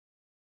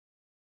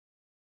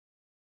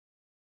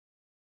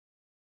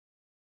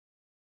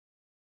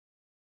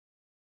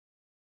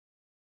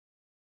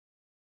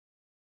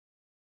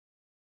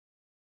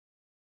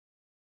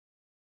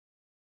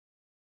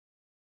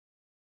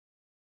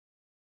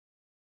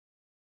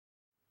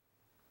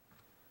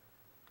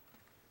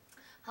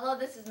Hello,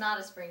 this is not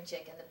a spring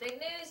chicken. The big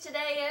news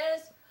today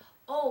is,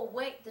 oh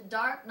wait, The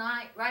Dark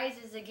Knight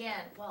rises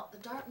again. Well, The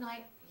Dark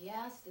Knight,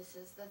 yes, this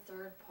is the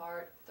third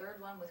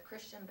one with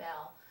Christian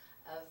Bale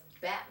of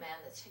Batman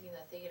that's hitting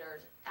the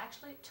theaters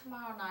actually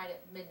tomorrow night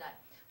at midnight.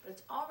 But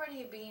it's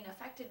already being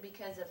affected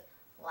because of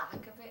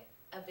lack of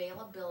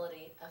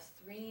availability of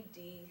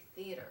 3D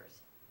theaters.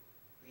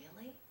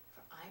 Really?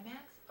 For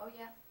IMAX? Oh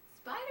yeah,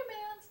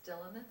 Spider-Man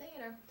still in the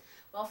theater.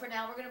 Well, for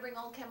now, we're going to bring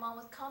Oldecam on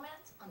with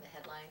comments on the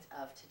headlines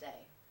of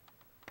today.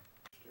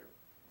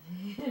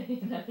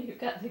 You know, you've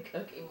got the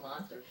Cookie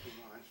Monster. Cookie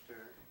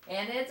Monster.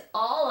 And it's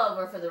all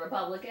over for the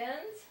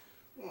Republicans.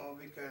 Well,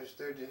 because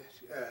they're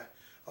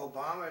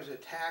Obama's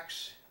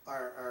attacks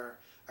are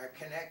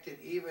connected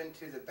even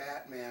to the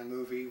Batman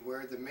movie,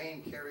 where the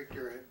main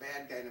character, a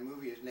bad guy in the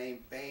movie, is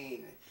named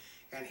Bane,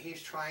 and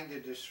he's trying to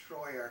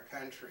destroy our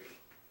country.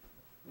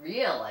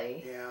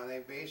 Really? Yeah, they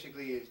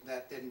basically,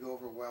 that didn't go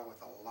over well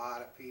with a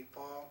lot of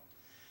people,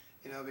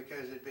 you know,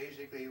 because it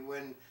basically,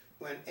 when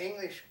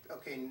English,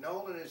 okay,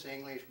 Nolan is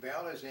English,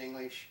 Bell is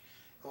English,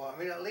 well, I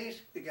mean, at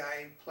least the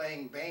guy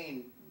playing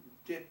Bane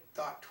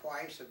thought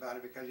twice about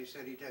it, because he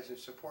said he doesn't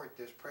support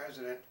this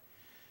president,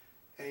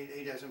 and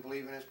he doesn't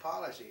believe in his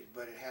policies,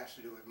 but it has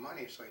to do with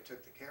money, so he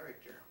took the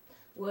character.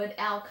 Would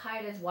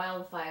Al-Qaeda's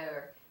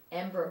wildfire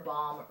Ember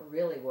bomb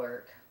really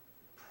work?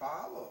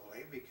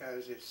 Probably,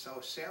 because it's so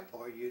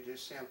simple. You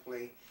just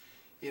simply,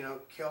 you know,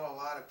 kill a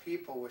lot of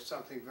people with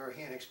something very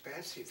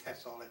inexpensive.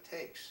 That's all it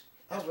takes.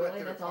 That's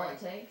really? That's all it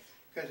takes?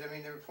 Because, I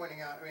mean, they were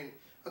pointing out, I mean,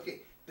 okay,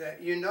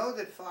 you know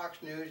that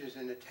Fox News is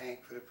in the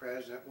tank for the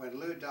president when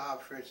Lou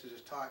Dobbs, for instance,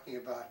 is talking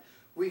about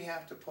we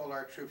have to pull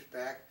our troops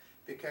back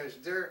because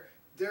they're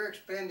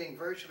expending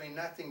virtually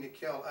nothing to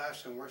kill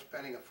us, and we're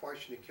spending a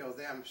fortune to kill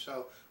them.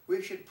 So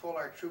we should pull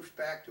our troops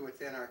back to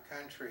within our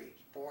country's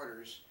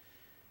borders.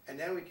 And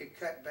then we could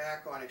cut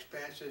back on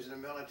expenses in the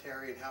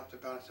military and help to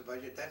balance the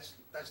budget. That's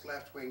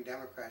left-wing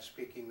Democrats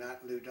speaking,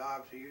 not Lou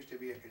Dobbs, who used to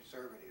be a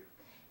conservative.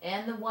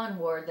 And the one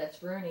word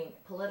that's ruining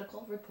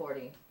political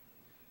reporting.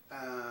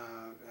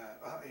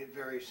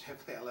 Very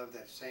simply, I love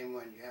that same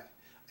one.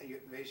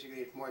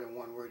 Basically, it's more than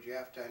one word. You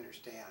have to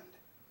understand.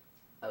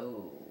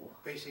 Oh.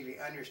 Basically,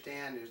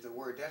 understand is the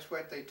word. That's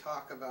what they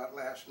talk about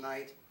last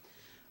night.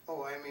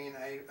 Oh, I mean,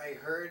 I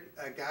heard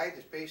a guy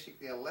that's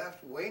basically a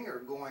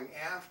left-winger going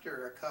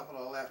after a couple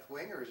of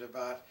left-wingers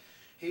about,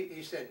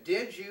 he said,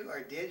 did you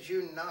or did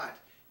you not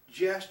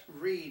just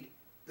read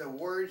the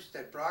words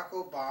that Barack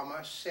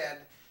Obama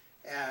said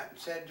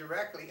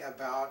directly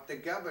about the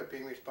government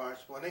being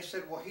responsible? And they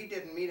said, well, he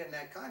didn't mean it in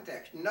that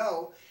context.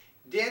 No,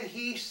 did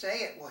he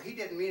say it? Well, he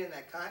didn't mean it in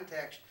that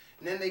context.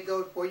 And then they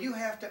go, well, you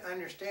have to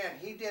understand,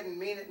 he didn't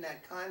mean it in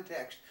that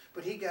context,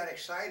 but he got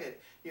excited.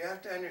 You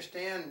have to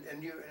understand,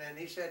 and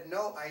he said,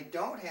 no, I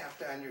don't have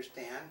to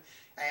understand.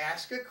 I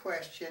ask a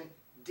question,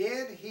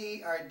 did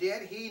he or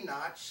did he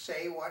not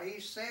say what he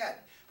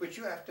said? But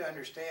you have to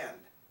understand.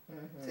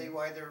 Mm-hmm. See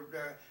why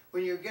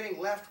when you're getting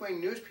left-wing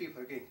news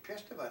people are getting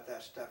pissed about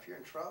that stuff, you're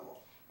in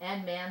trouble.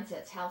 And man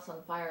sets house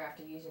on fire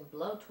after using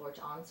blowtorch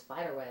on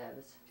spider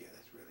webs. Yeah,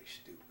 that's really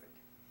stupid.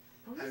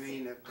 I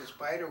mean, if the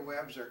spider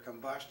webs are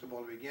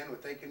combustible to begin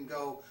with, they can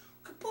go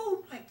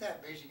kaboom like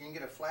that. Basically, you can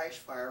get a flash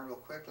fire real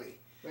quickly.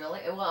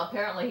 Really? Well,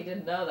 apparently he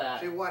didn't know that.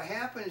 See, what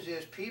happens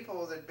is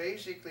people that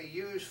basically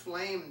use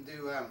flame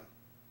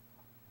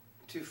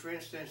to for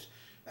instance,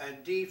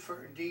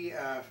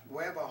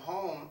 de-web a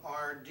home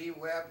or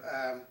de-web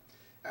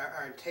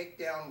or take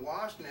down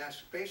wasp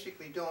nests,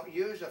 basically don't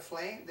use a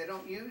flame, they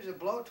don't use a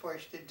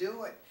blowtorch to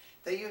do it.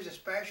 They use a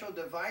special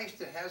device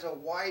that has a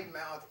wide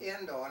mouth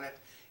end on it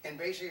and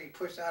basically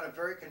puts out a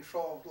very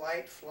controlled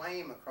light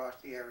flame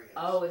across the areas.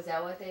 Oh, is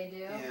that what they do?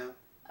 Yeah.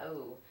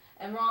 Oh.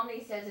 And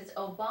Romney says it's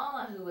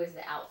Obama who is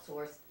the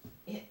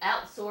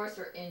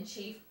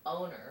outsourcer-in-chief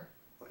owner.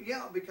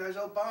 Yeah, because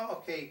Obama,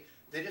 okay,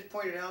 they just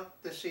pointed out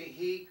to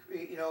see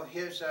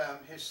his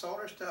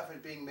solar stuff is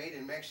being made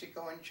in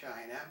Mexico and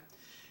China.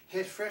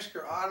 His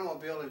Frisker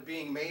automobile is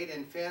being made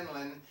in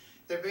Finland.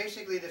 They're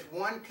basically just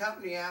one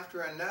company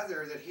after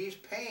another that he's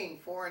paying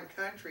foreign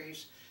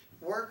countries,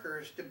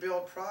 workers, to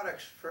build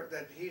products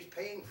that he's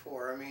paying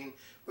for. I mean,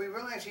 we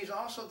realize he's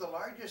also the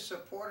largest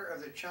supporter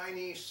of the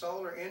Chinese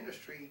solar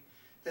industry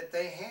that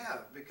they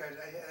have, because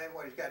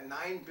he's got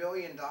 $9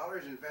 billion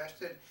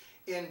invested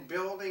in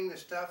building the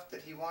stuff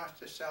that he wants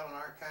to sell in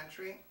our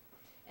country.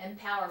 And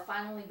power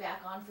finally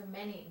back on for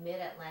many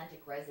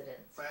mid-Atlantic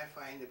residents. What I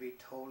find to be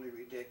totally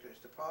ridiculous.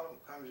 The problem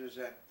comes is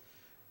that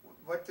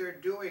what they're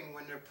doing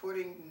when they're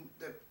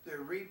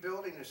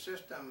rebuilding the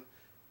system,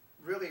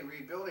 really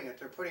rebuilding it,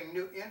 they're putting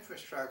new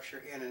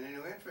infrastructure in, and the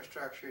new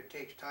infrastructure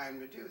takes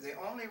time to do. They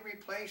only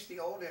replace the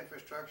old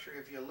infrastructure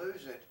if you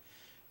lose it.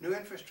 New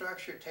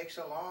infrastructure takes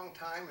a long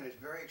time and it's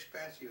very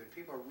expensive, and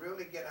people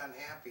really get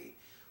unhappy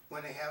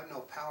when they have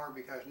no power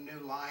because new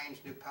lines,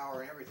 new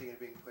power, and everything is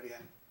being put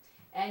in.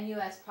 And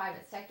U.S.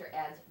 private sector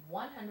adds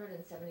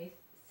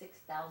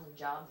 176,000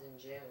 jobs in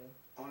June.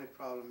 Only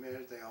problem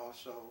is they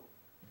also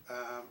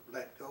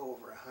let go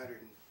over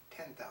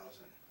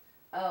 110,000.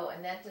 Oh,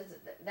 and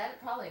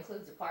that probably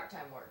includes the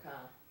part-time work,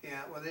 huh?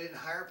 Yeah, well, they didn't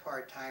hire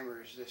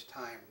part-timers this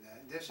time.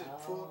 This is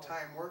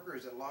full-time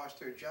workers that lost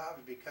their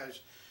jobs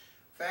because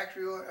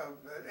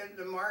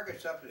the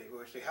market's up to date.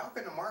 We'll say, how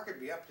can the market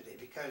be up to date?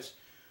 Because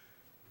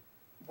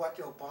what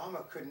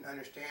Obama couldn't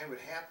understand would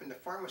happen. The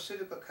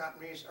pharmaceutical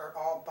companies are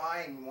all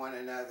buying one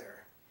another.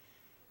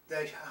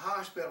 The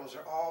hospitals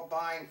are all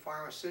buying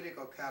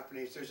pharmaceutical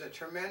companies. There's a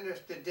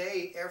tremendous,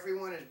 today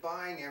everyone is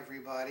buying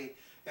everybody,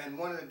 and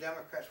one of the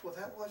Democrats, well,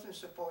 that wasn't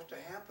supposed to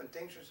happen.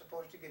 Things are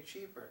supposed to get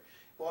cheaper.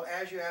 Well,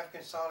 as you have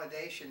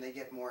consolidation, they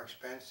get more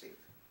expensive.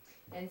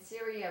 And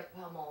Syria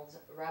pummels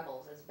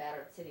rebels as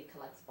battered city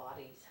collects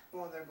bodies.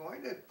 Well, they're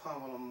going to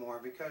pummel them more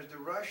because the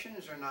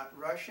Russians are not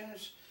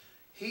Russians.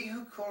 He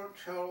who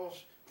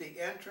controls the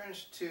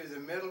entrance to the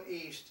Middle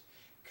East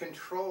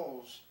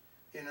controls,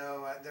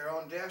 their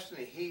own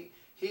destiny.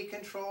 He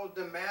controlled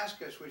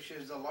Damascus, which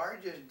is the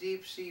largest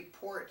deep sea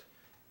port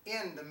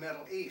in the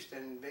Middle East.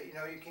 And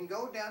you can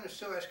go down the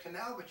Suez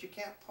Canal, but you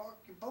can't park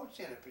your boats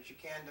in it, but you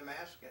can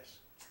Damascus.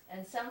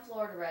 And some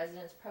Florida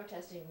residents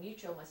protesting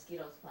mutual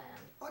mosquitoes plan.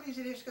 Oh,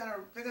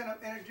 they're gonna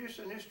introduce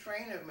a new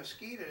strain of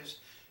mosquitoes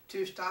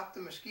to stop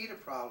the mosquito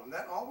problem.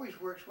 That always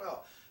works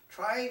well.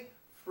 Try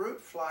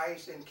fruit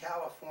flies in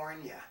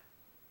California.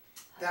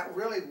 That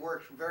really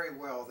works very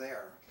well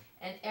there.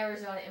 And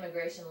Arizona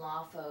immigration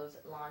law foes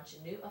launch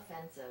new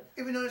offensive.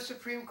 Even though the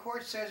Supreme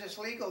Court says it's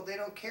legal, they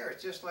don't care.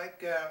 It's just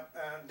like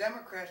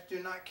Democrats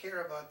do not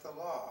care about the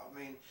law. I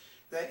mean,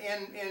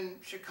 in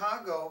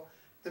Chicago,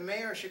 the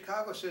mayor of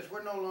Chicago says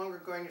we're no longer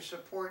going to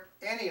support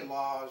any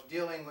laws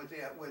dealing with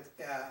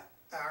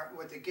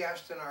the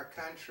guests in our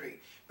country.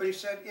 But he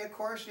said, of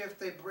course, if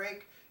they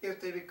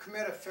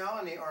commit a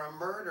felony or a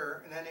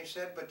murder, and then he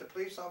said, but the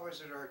police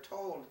officers are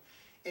told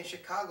in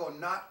Chicago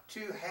not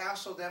to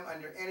hassle them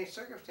under any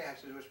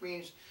circumstances, which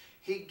means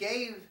he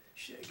gave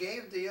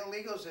the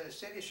illegals in the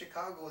city of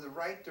Chicago the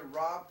right to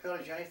rob,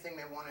 pillage, anything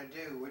they want to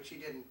do, which he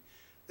didn't.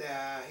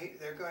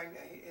 They're going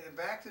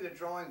back to the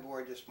drawing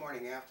board this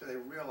morning after they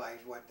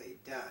realized what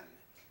they'd done.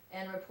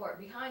 And report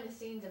behind the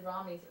scenes of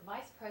Romney's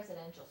vice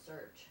presidential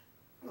search.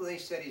 Well, they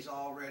said he's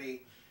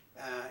already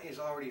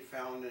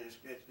found, and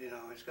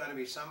it's going to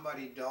be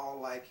somebody dull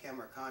like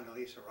him or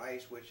Condoleezza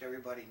Rice, which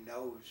everybody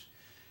knows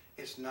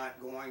it's not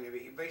going to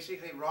be.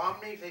 Basically,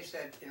 Romney, they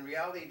said, in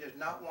reality, does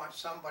not want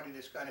somebody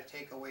that's going to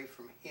take away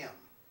from him.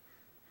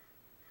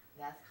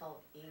 That's called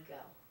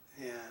ego.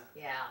 Yeah.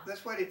 Yeah.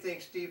 That's why they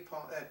think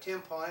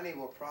Tim Pawlenty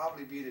will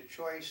probably be the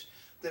choice.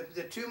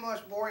 The two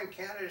most boring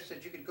candidates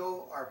that you could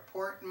go are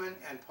Portman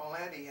and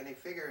Pawlenty, and they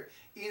figure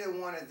either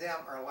one of them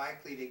are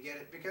likely to get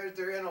it because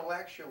they're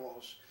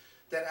intellectuals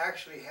that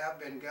actually have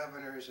been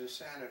governors and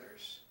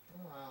senators.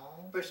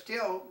 Well. But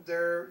still,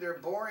 they're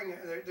boring.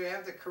 They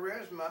have the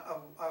charisma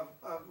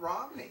of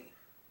Romney,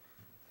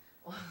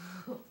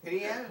 and he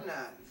has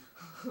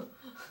none.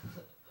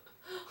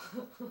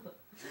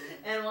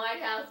 And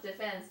White House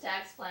defends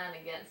tax plan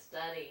against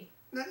study.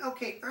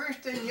 Okay,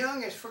 Ernst &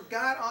 Young is for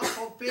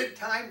god-awful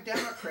big-time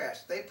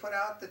Democrats. They put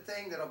out the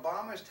thing that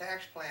Obama's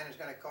tax plan is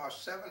going to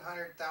cost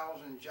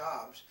 700,000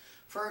 jobs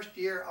first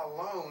year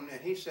alone,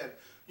 and he said,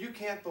 you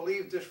can't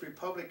believe this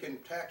Republican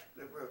tax...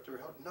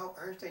 No,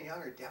 Ernst & Young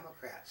are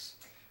Democrats.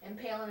 And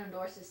Palin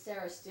endorses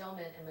Sarah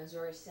Stillman in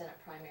Missouri Senate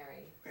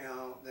primary.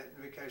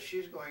 Because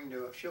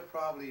she'll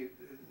probably...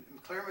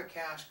 Claire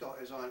McCaskill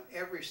is on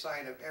every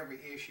side of every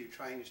issue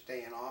trying to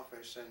stay in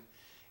office, and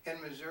in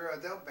Missouri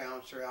they'll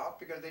bounce her out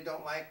because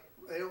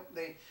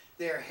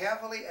they're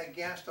heavily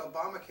against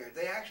Obamacare.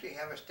 They actually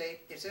have a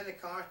state, it's in the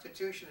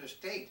Constitution of the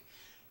state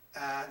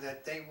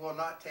that they will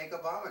not take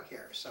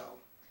Obamacare, so.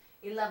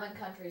 11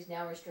 countries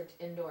now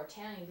restrict indoor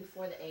tanning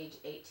before the age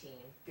 18.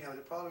 The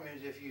problem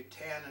is if you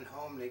tan at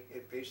home,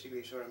 it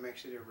basically sort of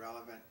makes it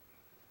irrelevant.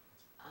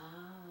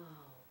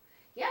 Oh.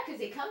 Yeah, because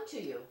they come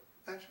to you.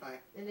 That's right.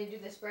 And they do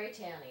the spray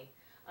tanning.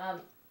 Now,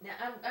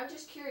 I'm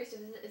just curious,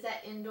 is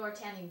that indoor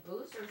tanning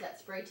booths or is that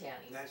spray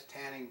tanning? That's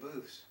tanning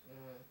booths.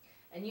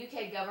 And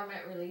UK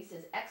government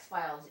releases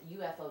X-Files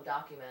UFO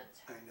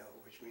documents. I know,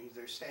 which means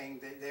they're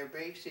saying they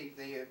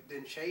have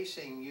been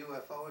chasing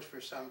UFOs for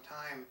some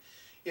time.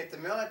 If the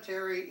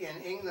military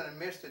in England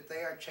admits that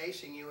they are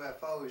chasing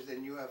UFOs,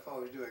 then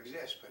UFOs do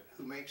exist, but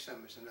who makes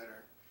them is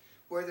another.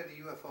 Whether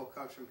the UFO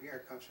comes from here or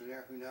comes from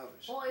there, who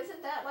knows? Well,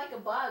 isn't that like a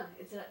bug?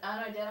 It's an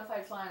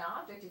unidentified flying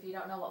object if you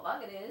don't know what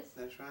bug it is.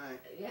 That's right.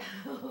 Yeah.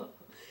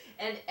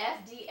 And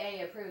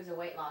FDA approves a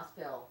weight loss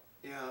pill.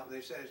 Yeah,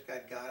 they said it's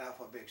got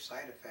god-awful big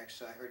side effects.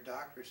 So I heard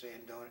doctors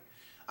saying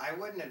I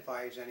wouldn't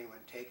advise anyone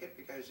take it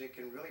because it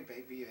can really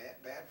be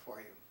bad for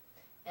you.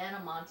 And a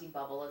Monty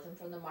Bubbleism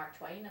from the Mark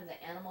Twain of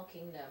the Animal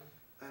Kingdom.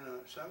 I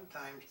know,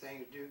 sometimes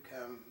things do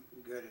come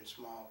good in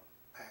small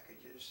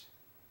packages.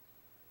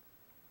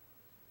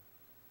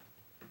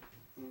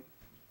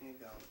 There you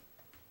go.